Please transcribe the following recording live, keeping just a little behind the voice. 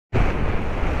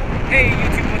Hey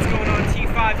YouTube, what's going on?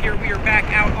 T5 here. We are back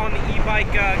out on the e-bike,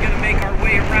 gonna make our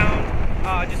way around.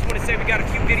 Just want to say we got a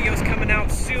few videos coming out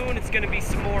soon. It's gonna be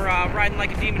some more riding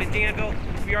like a demon in Danville.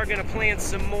 We are gonna plan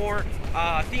some more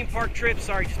theme park trips.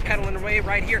 Sorry, just pedaling away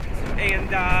right here. And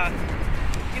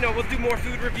you know, we'll do more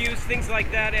food reviews, things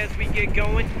like that as we get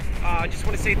going. Just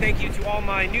want to say thank you to all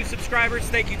my new subscribers.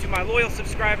 Thank you to my loyal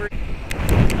subscribers.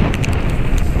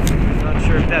 Not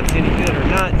sure if that's any good or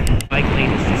not. Bike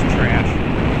lane is just trash.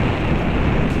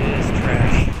 It is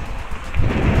trash.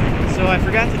 So I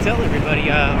forgot to tell everybody,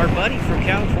 our buddy from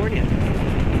California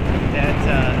that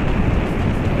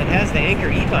has the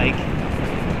Anchor e-bike,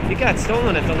 it got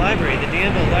stolen at the library, the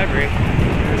Danville library.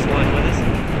 There's one with us.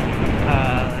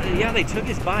 Yeah, they took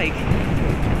his bike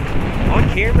on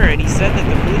camera, and he said that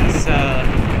the police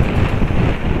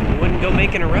wouldn't go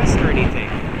make an arrest or anything.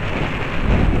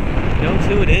 Knows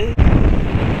who it is?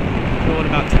 Going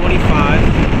about 25.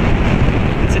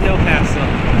 It's a no pass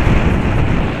zone.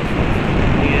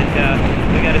 And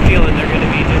we got a feeling they're going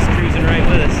to be just cruising right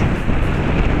with us.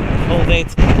 Whole day.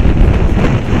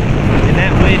 And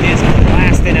that wind is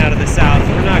blasting out of the south.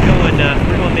 We're not going,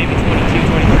 we're going maybe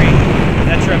 22, 23.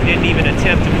 That truck didn't even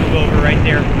attempt to move over right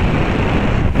there.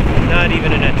 Not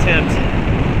even an attempt.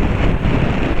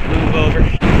 Move over.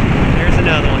 There's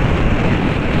another one.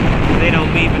 They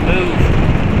don't even move.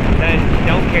 They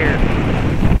don't care.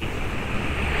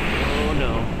 Oh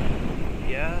no.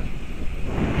 Yeah.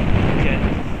 Okay.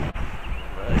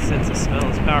 The sense of smell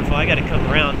is powerful. I gotta come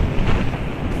around.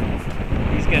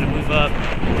 He's gotta move up.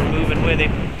 We're moving with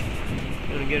him.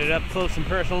 Gonna get it up close and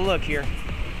personal look here.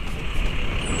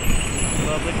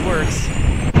 Public Works.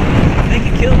 They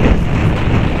could kill you.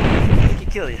 They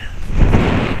could kill you.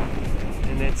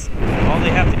 And it's all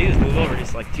they have to do is move over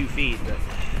just like 2 feet. But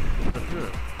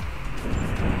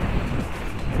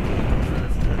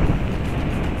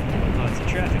lots of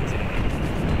traffic today.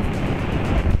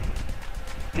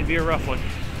 Could be a rough one.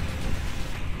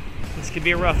 This could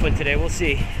be a rough one today. We'll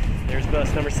see. There's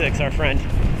bus number 6, our friend.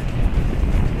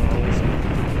 Always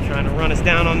trying to run us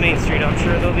down on Main Street. I'm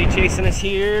sure they'll be chasing us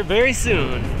here very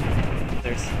soon.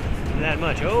 There's that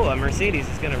much. Oh, a Mercedes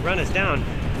is going to run us down.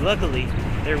 Luckily,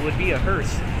 there would be a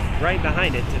hearse right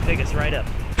behind it to pick us right up.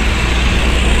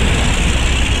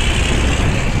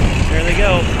 There they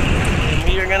go. And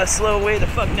we are going to slow way the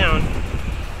fuck down.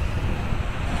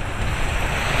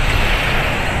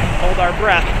 Hold our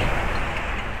breath.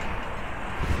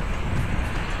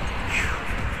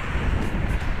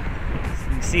 You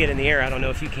can see it in the air. I don't know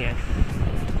if you can.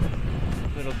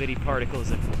 Little bitty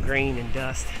particles of grain and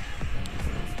dust.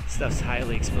 Stuff's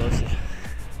highly explosive.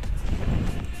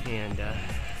 And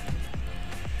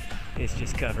it's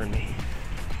just covering me.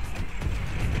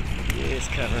 It's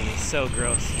covering me. So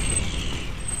gross.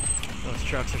 Those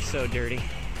trucks are so dirty.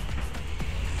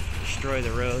 Destroy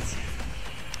the roads.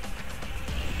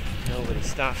 Nobody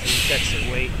stops and checks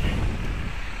their weight.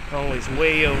 Always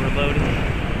way overloaded.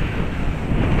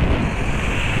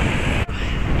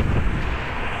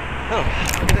 Oh,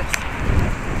 look at this.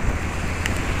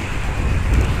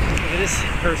 Look at this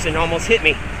person almost hit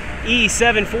me.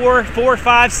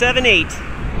 E744578.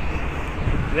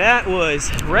 That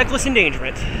was reckless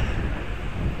endangerment.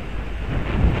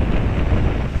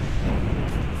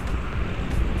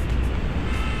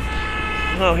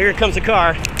 Oh, here comes a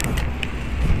car.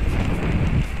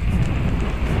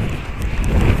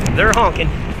 They're honking.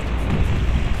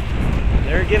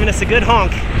 They're giving us a good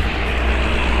honk.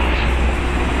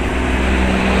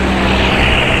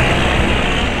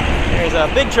 There's a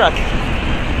big truck.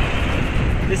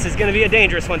 This is going to be a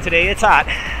dangerous one today. It's hot.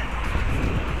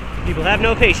 People have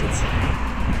no patience.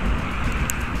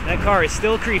 That car is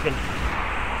still creeping.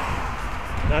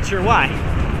 Not sure why.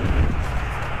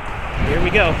 Here we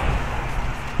go.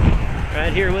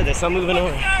 Right here with us. I'm moving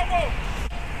over.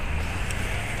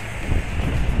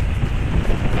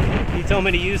 He told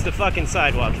me to use the fucking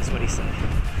sidewalk, is what he said.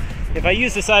 If I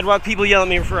use the sidewalk, people yell at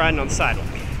me for riding on the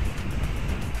sidewalk.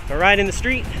 If I ride in the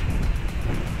street,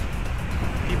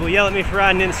 people yell at me for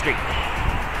riding in the street.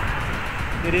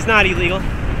 It is not illegal.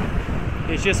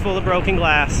 It's just full of broken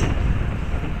glass.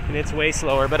 And it's way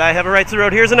slower, but I have a right to the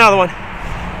road. Here's another one.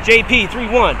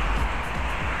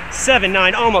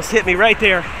 JP3179 almost hit me right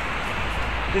there.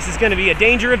 This is going to be a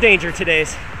danger of danger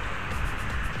today's.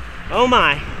 Oh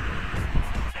my.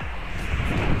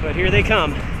 But here they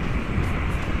come.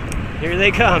 Here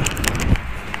they come.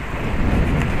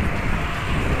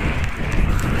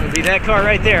 It'll be that car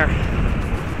right there.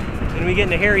 And we get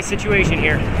in a hairy situation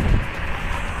here.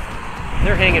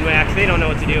 They're hanging back. They don't know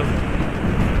what to do.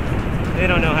 They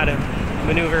don't know how to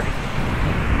maneuver.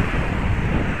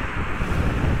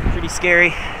 Pretty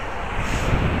scary.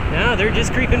 No, they're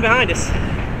just creeping behind us.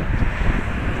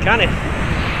 Kind of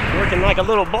working like a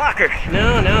little blocker.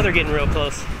 No, now they're getting real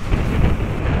close.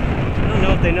 I don't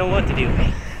know if they know what to do.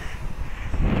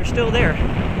 They're still there.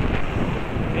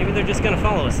 Maybe they're just going to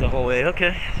follow us the whole way.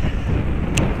 Okay.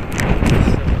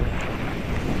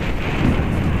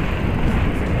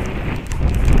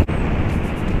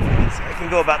 So I can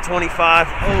go about 25.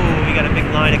 Oh, we got a big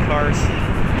line of cars.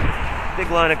 Big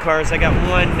line of cars. I got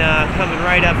one coming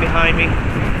right up behind me.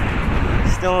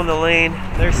 Still in the lane.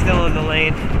 They're still in the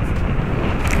lane.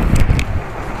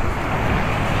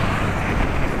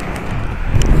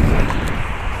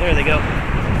 There they go.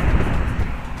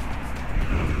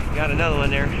 Got another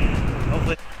one there.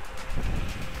 Hopefully.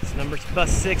 This number's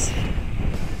bus 6.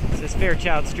 This is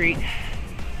Fairchild Street.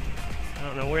 I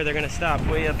don't know where they're gonna stop.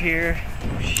 Way up here.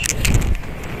 Oh, shit.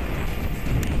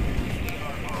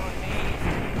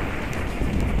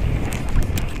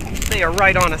 They are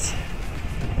right on us.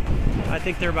 I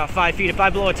think they're about 5 feet. If I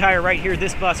blow a tire right here,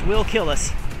 this bus will kill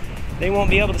us. They won't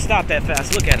be able to stop that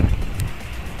fast. Look at them.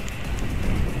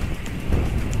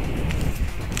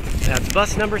 That's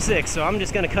bus number 6, so I'm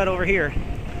just gonna cut over here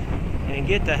and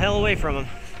get the hell away from them.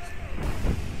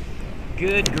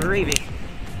 Good gravy.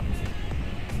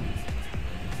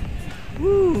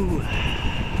 Woo!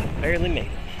 Barely made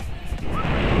it.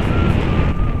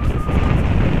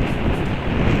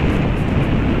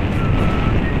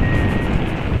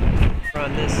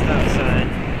 On this stop sign.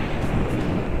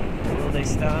 Will they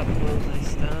stop? Will they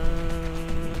stop?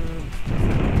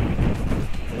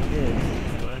 They did.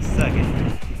 Last second.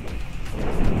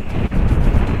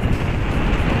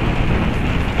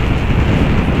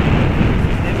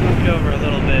 They moved over a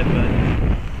little bit, but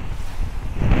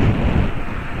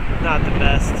not the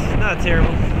best. Not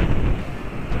terrible.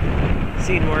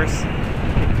 Seen worse.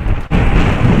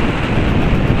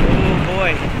 Oh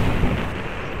boy.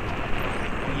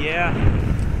 Yeah.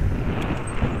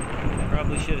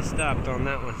 Probably should have stopped on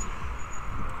that one.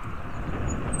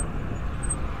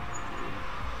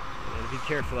 Gotta be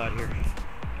careful out here.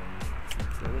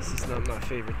 Now, this is not my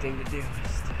favorite thing to do,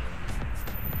 is to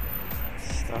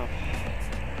stop.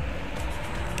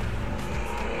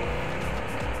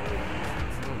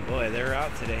 Oh boy, they're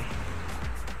out today.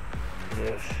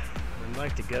 Yeah. I'd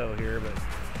like to go here, but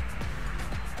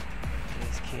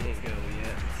just can't go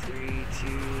yet. 3, 2,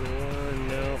 1,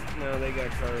 nope. Now they got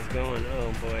cars going.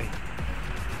 Oh boy.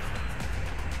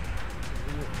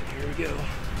 Here we go.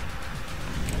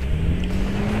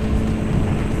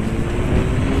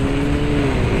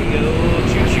 Go,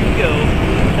 choo choo go.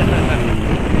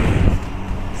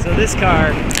 So this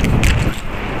car,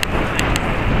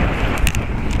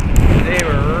 they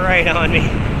were right on me.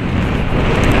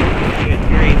 Good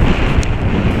grief.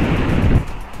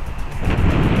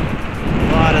 A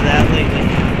lot of that lately.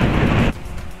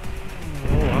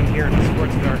 Oh, I'm hearing a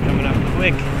sports car coming up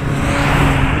quick.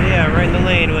 Yeah, right in the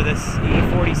lane with us.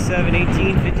 E47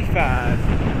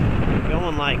 1855.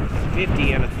 Going like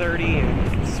 50 and a 30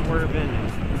 and swerving.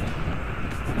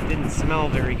 Didn't smell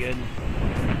very good.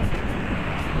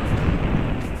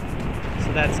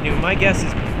 So that's new. My guess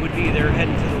would be they're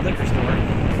heading to the liquor store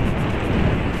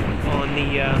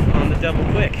on the double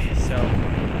quick. So,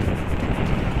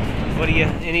 what do you?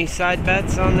 Any side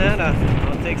bets on that?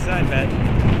 I'll take side bet.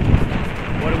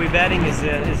 What are we betting is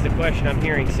the question I'm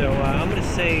hearing. So I'm gonna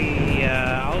say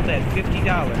I'll bet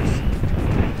 $50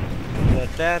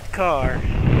 that car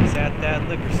is at that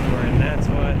liquor store, and that's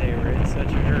why they were in such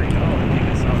a hurry. Oh, I think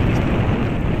I saw these people.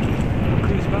 I'll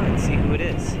cruise by and see who it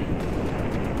is.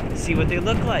 See what they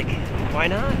look like. Why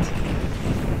not?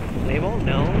 They won't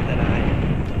know that I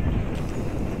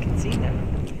can see them.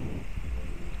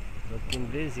 Looking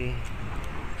busy.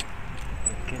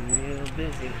 Looking real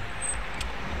busy.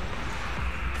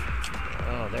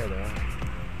 Oh, there they are.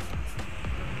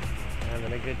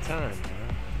 Having a good time, huh?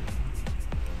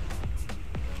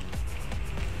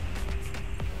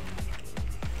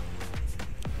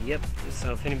 Yep,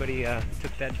 so if anybody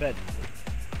took that bet,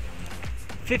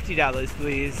 $50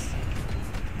 please.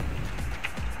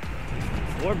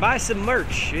 Or buy some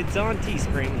merch. It's on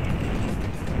Teespring.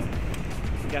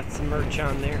 Got some merch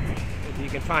on there. You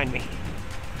can find me.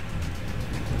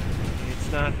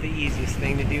 It's not the easiest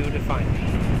thing to do to find me.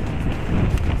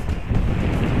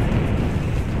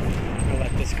 I'll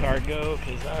let this car go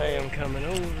because I am coming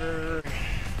over.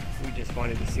 We just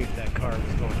wanted to see if that car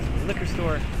was going to the liquor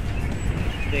store.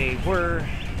 They were.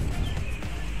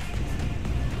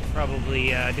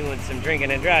 Probably doing some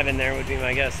drinking and driving there would be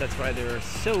my guess. That's why they were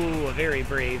so very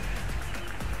brave.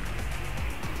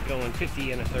 Going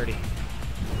 50 and a 30.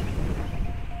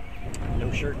 No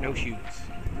shirt, no shoes.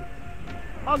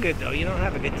 All good though, you don't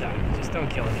have a good time. Just don't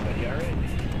kill anybody, alright?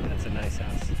 nice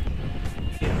house.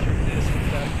 Get through this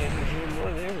without getting here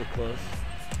more. They were close.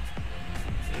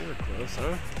 They were close,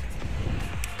 huh?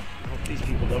 I hope these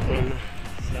people don't run the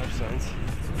stop signs.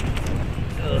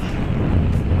 Ugh.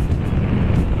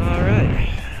 Alright.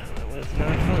 That was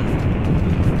not fun.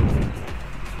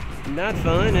 Not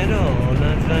fun at all.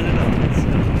 Not fun at all.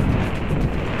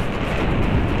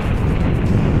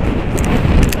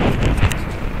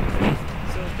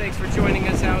 So thanks for joining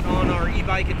us out on our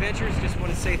e-bike adventures. Just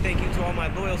want to say thank you to all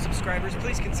my loyal subscribers.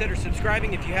 Please consider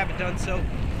subscribing if you haven't done so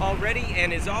already.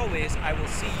 And as always, I will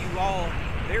see you all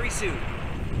very soon.